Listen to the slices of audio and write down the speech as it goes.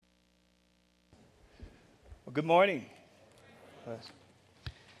Well, good morning.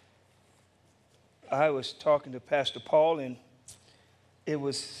 I was talking to Pastor Paul, and it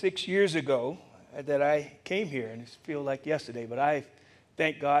was 6 years ago that I came here, and it feels like yesterday. But I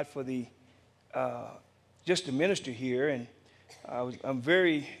thank God for the just the minister here, and I'm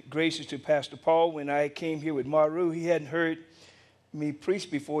very gracious to Pastor Paul. When I came here with Maru, he hadn't heard me preach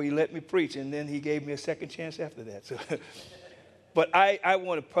before. He let me preach, and then he gave me a second chance after that. So. But I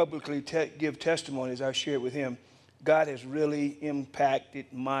want to publicly give testimony, as I shared with him. God has really impacted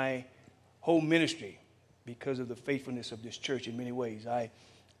my whole ministry because of the faithfulness of this church in many ways.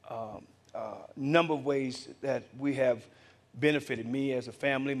 Number of ways that we have benefited me as a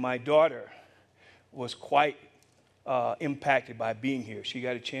family. My daughter was quite impacted by being here. She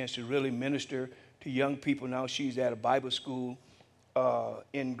got a chance to really minister to young people. Now she's at a Bible school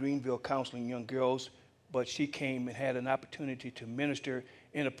in Greenville counseling young girls. But she came and had an opportunity to minister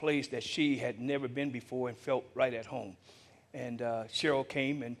in a place that she had never been before and felt right at home. And Cheryl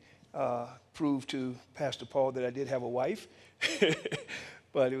came and proved to Pastor Paul that I did have a wife.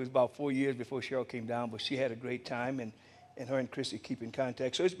 But it was about 4 years before Cheryl came down. But she had a great time, and her and Christy keep in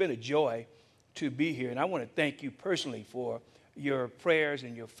contact. So it's been a joy to be here. And I want to thank you personally for your prayers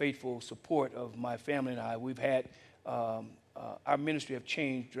and your faithful support of my family and I. We've had... our ministry have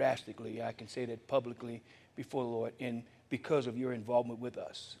changed drastically. I can say that publicly before the Lord, and because of your involvement with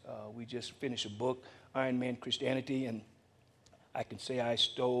us. We just finished a book, Iron Man Christianity, and I can say I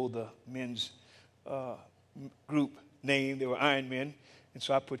stole the men's group name. They were Iron Men, and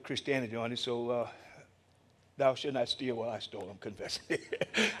so I put Christianity on it. So thou shalt not steal. Well, I stole them, confessing.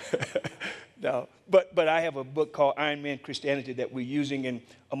 No, but I have a book called Iron Man Christianity that we're using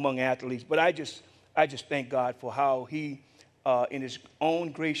among athletes. But I just thank God for how He, in His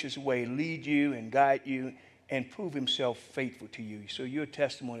own gracious way, lead you and guide you and prove Himself faithful to you. So you're a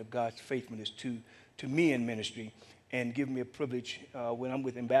testimony of God's faithfulness to me in ministry, and give me a privilege when I'm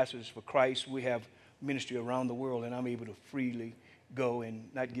with Ambassadors for Christ. We have ministry around the world, and I'm able to freely go and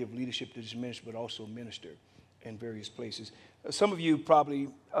not give leadership to this ministry, but also minister in various places. Some of you probably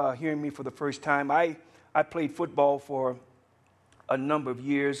hearing me for the first time. I played football for a number of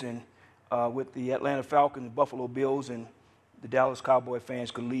years, and with the Atlanta Falcons, the Buffalo Bills, and the Dallas Cowboy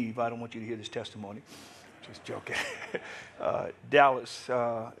fans could leave. I don't want you to hear this testimony. Just joking. Dallas,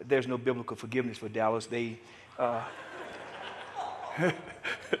 there's no biblical forgiveness for Dallas. They,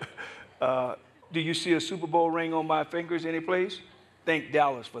 do you see a Super Bowl ring on my fingers any place? Thank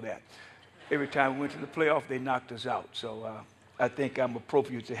Dallas for that. Every time we went to the playoff, they knocked us out. So I think I'm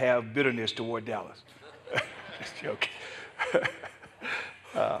appropriate to have bitterness toward Dallas. Just joking.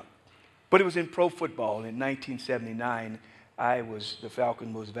 But it was in pro football in 1979. I was the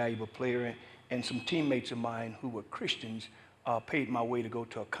Falcons' most valuable player, and some teammates of mine who were Christians paid my way to go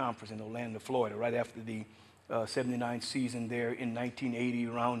to a conference in Orlando, Florida, right after the 79 season there in 1980,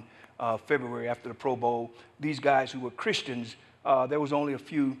 around February after the Pro Bowl. These guys who were Christians, there was only a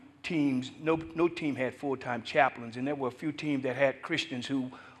few teams. No team had full-time chaplains, and there were a few teams that had Christians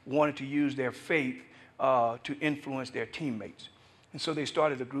who wanted to use their faith to influence their teammates. And so they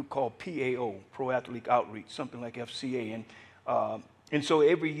started a group called PAO, Pro Athletic Outreach, something like FCA. And so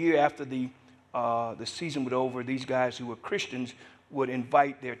every year after the season was over, these guys who were Christians would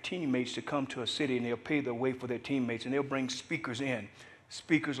invite their teammates to come to a city, and they'll pay their way for their teammates, and they'll bring speakers in.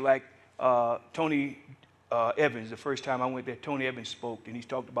 Speakers like Tony Evans. The first time I went there, Tony Evans spoke, and he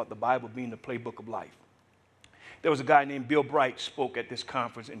talked about the Bible being the playbook of life. There was a guy named Bill Bright spoke at this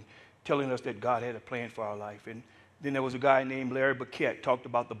conference and telling us that God had a plan for our life. And then there was a guy named Larry Burkett, talked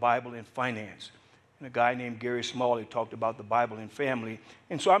about the Bible and finance. And a guy named Gary Smalley talked about the Bible and family.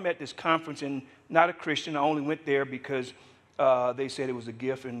 And so I'm at this conference, and not a Christian. I only went there because they said it was a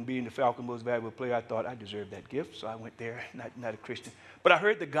gift, and being the Falcons' most valuable player, I thought I deserved that gift. So I went there, not a Christian. But I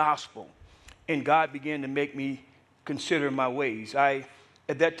heard the gospel, and God began to make me consider my ways. At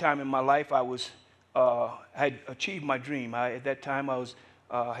that time in my life, I had achieved my dream. At that time, I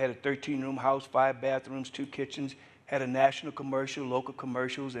had a 13-room house, 5 bathrooms, 2 kitchens, had a national commercial, local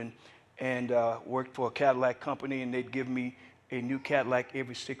commercials, and worked for a Cadillac company, and they'd give me a new Cadillac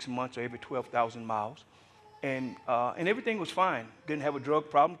every 6 months or every 12,000 miles. And everything was fine. Didn't have a drug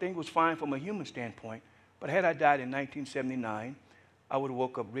problem. Things was fine from a human standpoint. But had I died in 1979, I would have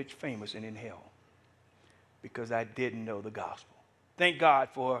woke up rich, famous, and in hell because I didn't know the gospel. Thank God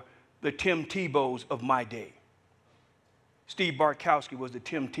for the Tim Tebows of my day. Steve Bartkowski was the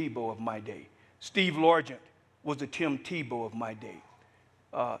Tim Tebow of my day. Steve Lorgent was the Tim Tebow of my day.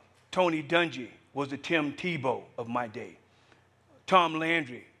 Tony Dungy was the Tim Tebow of my day. Tom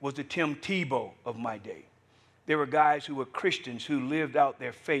Landry was the Tim Tebow of my day. There were guys who were Christians who lived out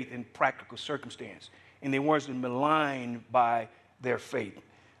their faith in practical circumstance. and they weren't maligned by their faith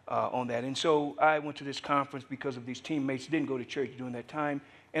on that. And so I went to this conference because of these teammates who didn't go to church during that time,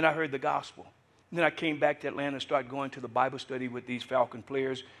 and I heard the gospel. And then I came back to Atlanta and started going to the Bible study with these Falcon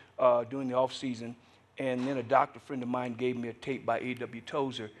players during the off season. And then a doctor friend of mine gave me a tape by A.W.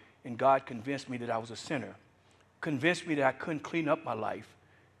 Tozer, and God convinced me that I was a sinner, convinced me that I couldn't clean up my life,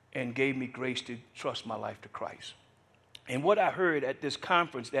 and gave me grace to trust my life to Christ. And what I heard at this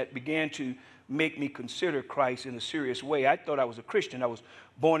conference that began to make me consider Christ in a serious way, I thought I was a Christian. I was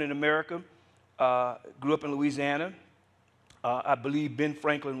born in America, grew up in Louisiana. I believe Ben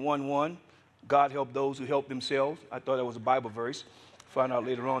Franklin 1:1, God help those who help themselves. I thought that was a Bible verse. Found out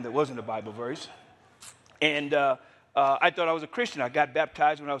later on that wasn't a Bible verse. And I thought I was a Christian. I got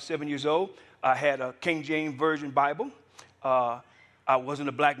baptized when I was 7 years old. I had a King James Version Bible. I wasn't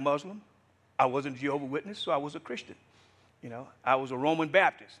a black Muslim. I wasn't a Jehovah's Witness, so I was a Christian. You know, I was a Roman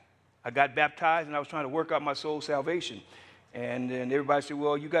Baptist. I got baptized, and I was trying to work out my soul's salvation. And then everybody said,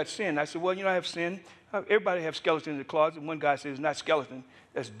 well, you got sin. I said, well, you know, I have sin. Everybody have skeletons in the closet. And one guy says, it's not skeleton,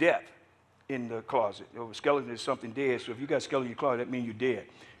 that's death in the closet. A skeleton is something dead. So if you got a skeleton in your closet, that means you're dead.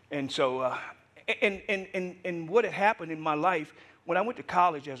 And so, and what had happened in my life, when I went to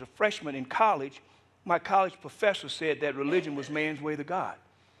college as a freshman in college, my college professor said that religion was man's way to God.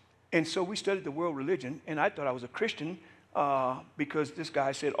 And so we studied the world religion, and I thought I was a Christian because this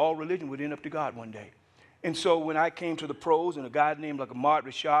guy said all religion would end up to God one day. And so when I came to the pros, and a guy named like Ahmad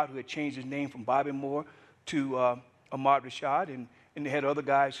Rashad, who had changed his name from Bobby Moore to Ahmad Rashad, and they had other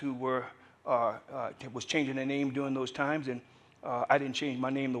guys who were was changing their name during those times, and I didn't change my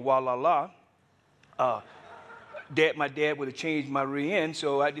name to Walala. My dad would have changed my rear,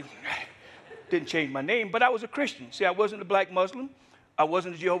 so I didn't change my name, but I was a Christian. See, I wasn't a black Muslim, I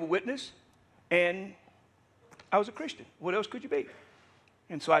wasn't a Jehovah's Witness, and I was a Christian. What else could you be?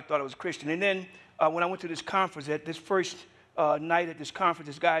 And so I thought I was a Christian. And then when I went to this conference, at this first night at this conference,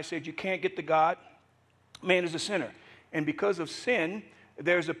 this guy said, you can't get to God. Man is a sinner. And because of sin,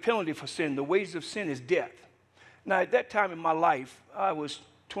 there's a penalty for sin. The wages of sin is death. Now, at that time in my life, I was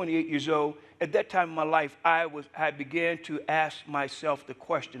 28 years old. At that time in my life, I began to ask myself the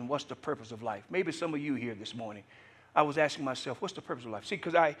question, what's the purpose of life? Maybe some of you here this morning, I was asking myself, what's the purpose of life? See,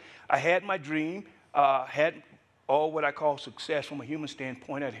 because I had my dream, had all what I call success from a human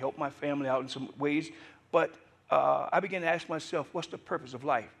standpoint. I'd helped my family out in some ways. But I began to ask myself, what's the purpose of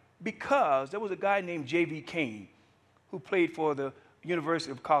life? Because there was a guy named J.V. Kane who played for the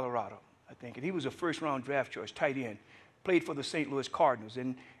University of Colorado, I think. And he was a first-round draft choice, tight end. Played for the St. Louis Cardinals.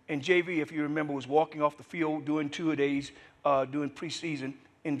 And J.V., if you remember, was walking off the field doing 2 days, doing preseason,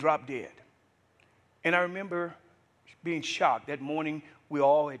 and dropped dead. And I remember being shocked. That morning, we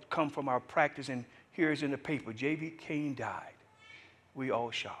all had come from our practice, and here's in the paper, J.V. Kane died. We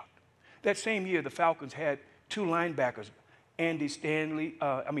all shocked. That same year, the Falcons had 2 linebackers, Andy Spivey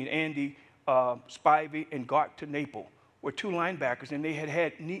and Gart Naple were 2 linebackers, and they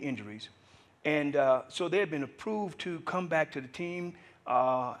had knee injuries. And so they had been approved to come back to the team,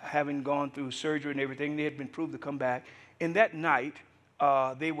 having gone through surgery and everything. They had been approved to come back. And that night,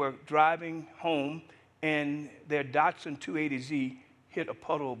 they were driving home, and their Datsun 280Z hit a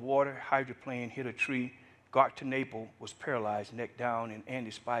puddle of water, hydroplane, hit a tree. Gart Naple was paralyzed, neck down, and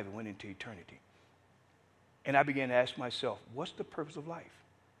Andy Spivey went into eternity. And I began to ask myself, what's the purpose of life?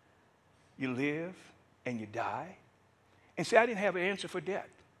 You live and you die. And see, I didn't have an answer for death.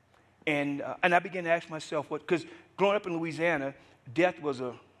 And I began to ask myself, because growing up in Louisiana, death was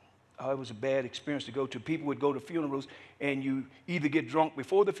it was a bad experience to go to. People would go to funerals, and you either get drunk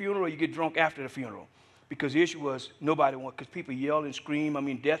before the funeral or you get drunk after the funeral. Because the issue was nobody wanted, because people yelled and screamed. I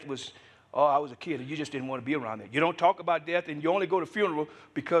mean, death was, I was a kid, and you just didn't want to be around that. You don't talk about death, and you only go to funeral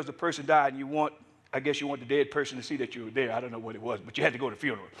because the person died, and you want the dead person to see that you were there. I don't know what it was, but you had to go to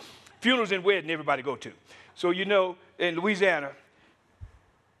funeral. Funerals and weddings, everybody go to. So, you know, in Louisiana,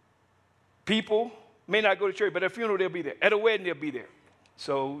 people may not go to church, but at a funeral, they'll be there. At a wedding, they'll be there.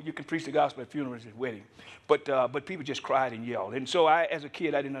 So you can preach the gospel at funerals and weddings. But people just cried and yelled. And so as a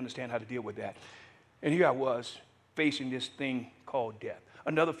kid, I didn't understand how to deal with that. And here I was facing this thing called death.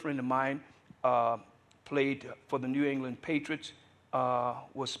 Another friend of mine played for the New England Patriots,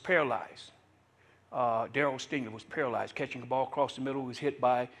 was paralyzed. Darryl Stinger was paralyzed, catching a ball across the middle, was hit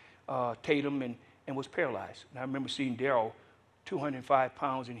by Tatum and was paralyzed. And I remember seeing Darryl, 205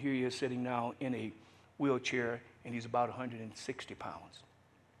 pounds, and here he is sitting now in a wheelchair, and he's about 160 pounds.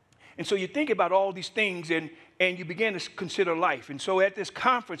 And so you think about all these things, and you begin to consider life. And so at this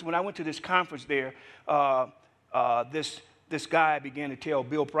conference, when I went to this conference there, this guy began to tell,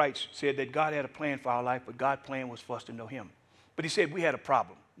 Bill Price said that God had a plan for our life, but God's plan was for us to know him. But he said we had a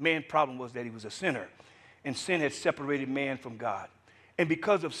problem. Man's problem was that he was a sinner. And sin had separated man from God. And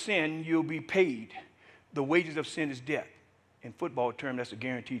because of sin, you'll be paid. The wages of sin is death. In football term, that's a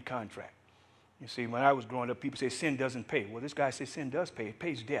guaranteed contract. You see, when I was growing up, people say sin doesn't pay. Well, this guy says sin does pay. It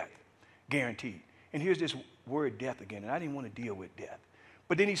pays death, guaranteed. And here's this word death again, and I didn't want to deal with death.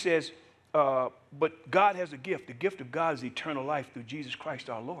 But then he says, but God has a gift. The gift of God is eternal life through Jesus Christ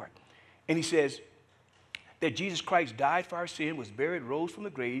our Lord. And he says that Jesus Christ died for our sin, was buried, rose from the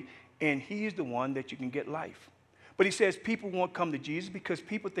grave, and he is the one that you can get life. But he says people won't come to Jesus because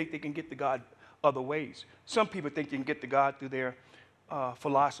people think they can get to God other ways. Some people think they can get to God through their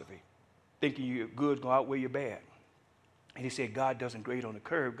philosophy, thinking your good's going to outweigh your bad. And he said God doesn't grade on the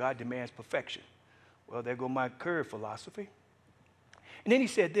curve. God demands perfection. Well, there go my curve philosophy. And then he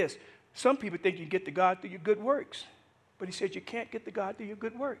said this. Some people think you get to God through your good works. But he said you can't get to God through your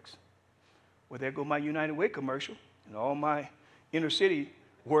good works. Well, there go my United Way commercial and all my inner city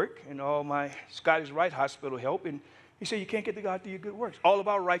work and all my Scottish Rite Hospital help. And he said you can't get to God through your good works. All of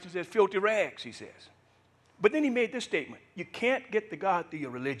our righteousness is filthy rags, he says. But then he made this statement. You can't get to God through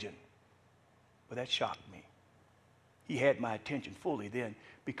your religion. Well, that shocked me. He had my attention fully then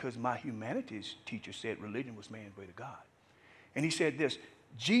because my humanities teacher said religion was man's way to God. And he said this,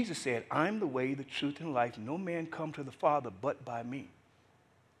 Jesus said, I'm the way, the truth, and life. No man come to the Father but by me.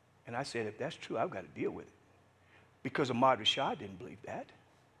 And I said, if that's true, I've got to deal with it. Because Ahmad Rashad didn't believe that.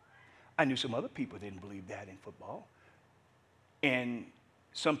 I knew some other people didn't believe that in football. And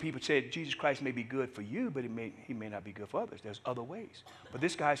some people said Jesus Christ may be good for you, but he may not be good for others. There's other ways. But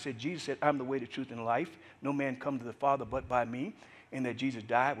this guy said, Jesus said, I'm the way, the truth, and life. No man come to the Father but by me. And that Jesus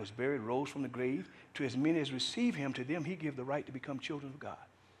died, was buried, rose from the grave. To as many as receive him, to them he gave the right to become children of God.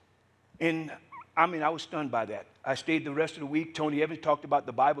 And I was stunned by that. I stayed the rest of the week. Tony Evans talked about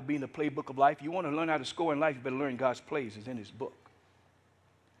the Bible being the playbook of life. You want to learn how to score in life, you better learn God's plays. It's in his book.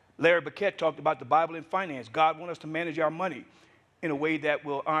 Larry Burkett talked about the Bible in finance. God wants us to manage our money in a way that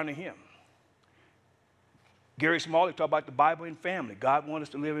will honor him. Gary Smalley talked about the Bible in family. God wants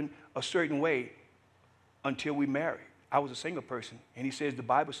us to live in a certain way until we marry. I was a single person, and he says the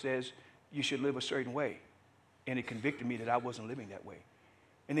Bible says you should live a certain way. And it convicted me that I wasn't living that way.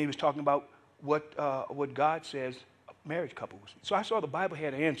 And then he was talking about what God says marriage couples. So I saw the Bible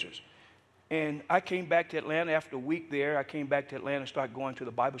had answers. And I came back to Atlanta after a week there. I came back to Atlanta and started going to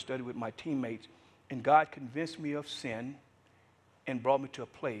the Bible study with my teammates. And God convinced me of sin and brought me to a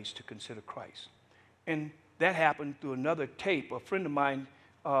place to consider Christ. And that happened through another tape. A friend of mine,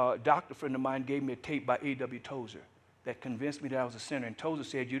 doctor friend of mine, gave me a tape by A.W. Tozer that convinced me that I was a sinner. And Tozer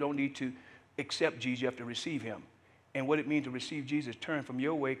said, you don't need to accept Jesus, you have to receive him. And what it means to receive Jesus, turn from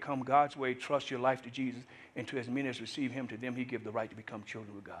your way, come God's way, trust your life to Jesus, and to as many as receive him, to them he give the right to become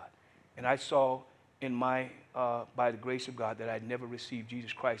children of God. And I saw in by the grace of God, that I'd never received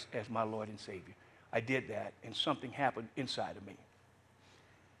Jesus Christ as my Lord and Savior. I did that, and something happened inside of me.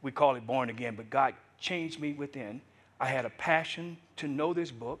 We call it born again, but God changed me within. I had a passion to know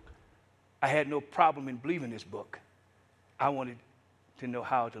this book. I had no problem in believing this book. I wanted to know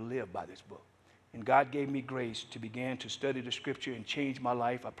how to live by this book. And God gave me grace to begin to study the scripture and change my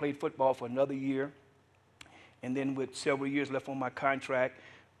life. I played football for another year. And then with several years left on my contract,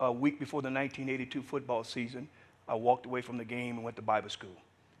 a week before the 1982 football season, I walked away from the game and went to Bible school.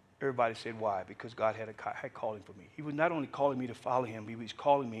 Everybody said, why? Because God had a calling for me. He was not only calling me to follow him, he was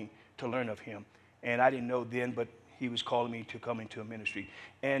calling me to learn of him. And I didn't know then, but he was calling me to come into a ministry.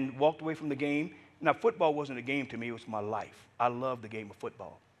 And walked away from the game. Now, football wasn't a game to me. It was my life. I loved the game of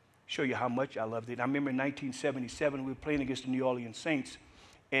football. Show you how much I loved it. I remember in 1977, we were playing against the New Orleans Saints.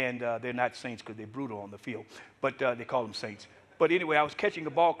 And they're not Saints because they're brutal on the field. But they call them Saints. But anyway, I was catching a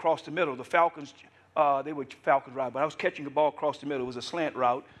ball across the middle. The Falcons, they were Falcons route, but I was catching a ball across the middle. It was a slant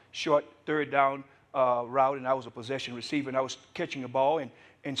route, short third down route, and I was a possession receiver. And I was catching a ball,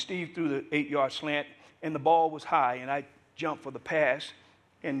 and Steve threw the 8-yard slant, and the ball was high, and I jumped for the pass.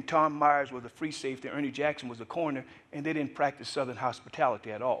 And Tom Myers was the free safety, Ernie Jackson was the corner, and they didn't practice Southern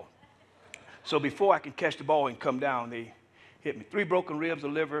hospitality at all. So before I could catch the ball and come down, they hit me. 3 broken ribs, a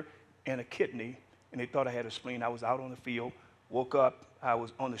liver, and a kidney, and they thought I had a spleen. I was out on the field. Woke up, I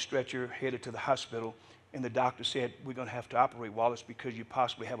was on the stretcher, headed to the hospital, and the doctor said, we're going to have to operate, Wallace, because you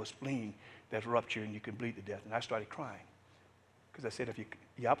possibly have a spleen that's ruptured and you can bleed to death. And I started crying because I said, if you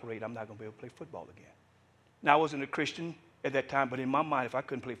operate, I'm not going to be able to play football again. Now, I wasn't a Christian at that time, but in my mind, if I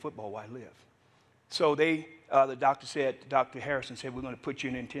couldn't play football, why live? So the doctor said, Dr. Harrison said, we're going to put you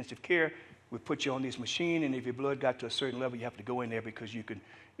in intensive care. We'll put you on this machine, and if your blood got to a certain level, you have to go in there because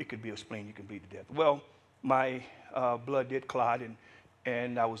it could be a spleen, you can bleed to death. Well, my blood did clot,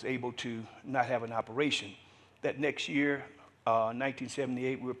 and I was able to not have an operation. That next year,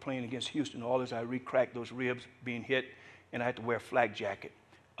 1978, we were playing against Houston Oilers. I re-cracked those ribs being hit, and I had to wear a flak jacket.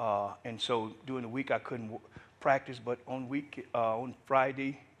 And so during the week, I couldn't practice, but on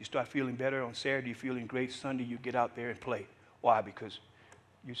Friday, you start feeling better. On Saturday, you're feeling great. Sunday, you get out there and play. Why? Because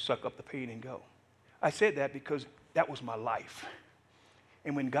you suck up the pain and go. I said that because that was my life.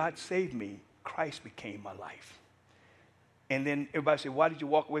 And when God saved me, Christ became my life. And then everybody said, why did you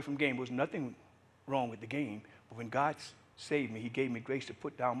walk away from the game? There was nothing wrong with the game. But when God saved me, he gave me grace to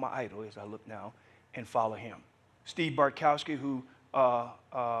put down my idol, as I look now, and follow him. Steve Bartkowski, who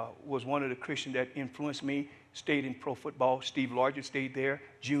was one of the Christians that influenced me, stayed in pro football. Steve Largent stayed there.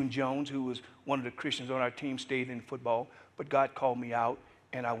 June Jones, who was one of the Christians on our team, stayed in football. But God called me out,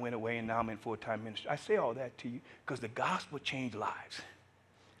 and I went away, and now I'm in full-time ministry. I say all that to you because the gospel changed lives.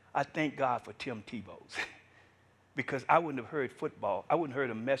 I thank God for Tim Tebow's because I wouldn't have heard football. I wouldn't have heard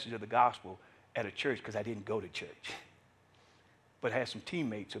a message of the gospel at a church because I didn't go to church. But I had some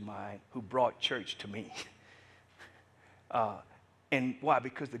teammates of mine who brought church to me. And why?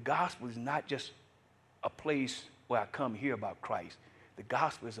 Because the gospel is not just a place where I come hear about Christ. The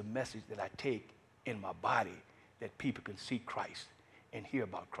gospel is a message that I take in my body that people can see Christ and hear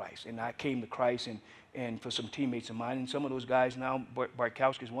about Christ. And I came to Christ and for some teammates of mine, and some of those guys now,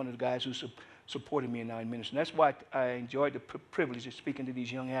 Bartkowski is one of the guys who supported me in our ministry. And that's why I enjoyed the privilege of speaking to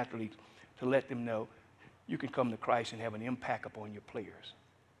these young athletes to let them know you can come to Christ and have an impact upon your players.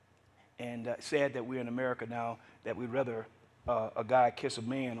 And sad that we're in America now that we'd rather a guy kiss a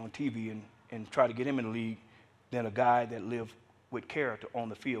man on TV and try to get him in the league than a guy that lived with character on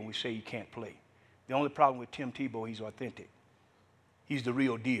the field and we say he can't play. The only problem with Tim Tebow, he's authentic. He's the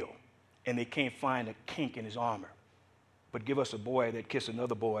real deal. And they can't find a kink in his armor. But give us a boy that kissed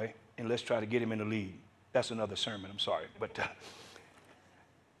another boy and let's try to get him in the league. That's another sermon, I'm sorry. But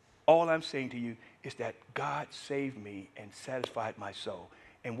all I'm saying to you is that God saved me and satisfied my soul.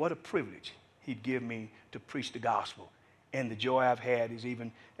 And what a privilege he'd give me to preach the gospel. And the joy I've had is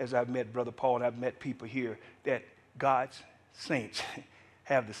even as I've met Brother Paul and I've met people here that God's saints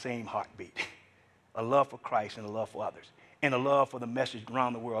have the same heartbeat. A love for Christ and a love for others. And a love for the message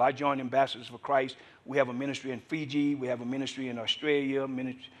around the world. I joined Ambassadors for Christ. We have a ministry in Fiji. We have a ministry in Australia,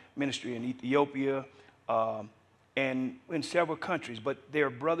 ministry in Ethiopia, and in several countries. But there are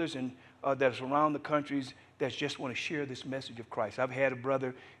brothers that surround the countries that just want to share this message of Christ. I've had a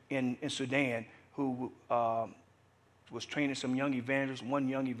brother in Sudan who was training some young evangelists. One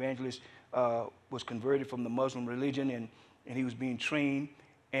young evangelist was converted from the Muslim religion, and he was being trained.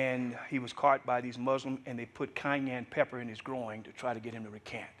 And he was caught by these Muslims, and they put cayenne pepper in his groin to try to get him to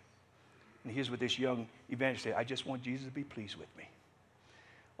recant. And here's what this young evangelist said: I just want Jesus to be pleased with me.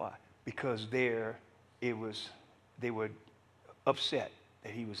 Why? Because they were upset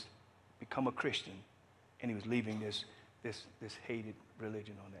that he was become a Christian, and he was leaving this hated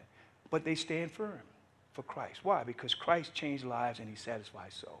religion on that. But they stand firm for Christ. Why? Because Christ changed lives, and he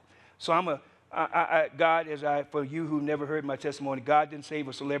satisfies souls. So God, for you who never heard my testimony, God didn't save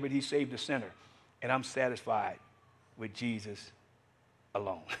a celebrity, he saved a sinner. And I'm satisfied with Jesus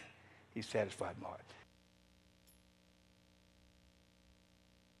alone. He satisfied my heart.